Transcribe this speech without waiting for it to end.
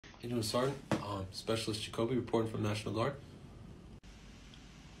You doing, Sergeant? Specialist Jacoby reporting from National Guard.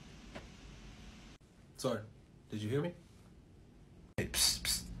 Sergeant, did you hear me? Hey, psst,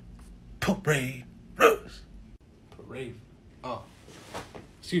 psst. Parade, Rose. Parade.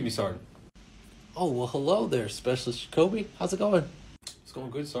 Excuse me, Sergeant. Oh, well, hello there, Specialist Jacoby. How's it going? It's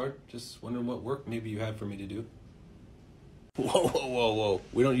going good, Sergeant. Just wondering what work maybe you had for me to do. Whoa.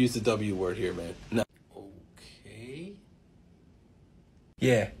 We don't use the W word here, man. No. Okay.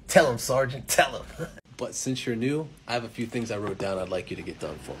 Yeah, tell him, Sergeant, tell him. But since you're new, I have a few things I wrote down I'd like you to get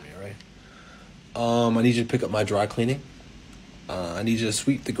done for me, all right? I need you to pick up my dry cleaning. I need you to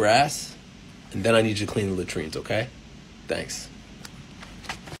sweep the grass. And then I need you to clean the latrines, okay? Thanks.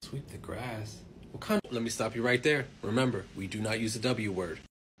 Sweep the grass? What kind of... Let me stop you right there. Remember, we do not use the W word.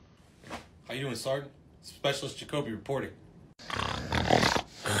 How you doing, Sergeant? Specialist Jacoby reporting.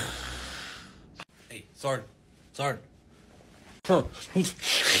 Hey, Sergeant. Huh.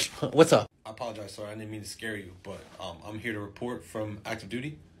 What's up? I apologize, sir. I didn't mean to scare you, but I'm here to report from active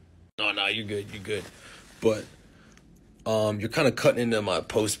duty. No, you're good. But you're kind of cutting into my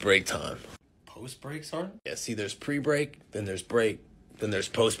post-break time. Post-break, Sergeant? Yeah, see, there's pre-break, then there's break, then there's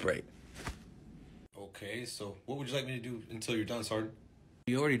post-break. Okay, so what would you like me to do until you're done, Sergeant?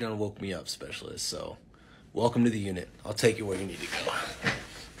 You already done woke me up, Specialist, so welcome to the unit. I'll take you where you need to go.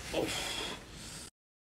 Oh.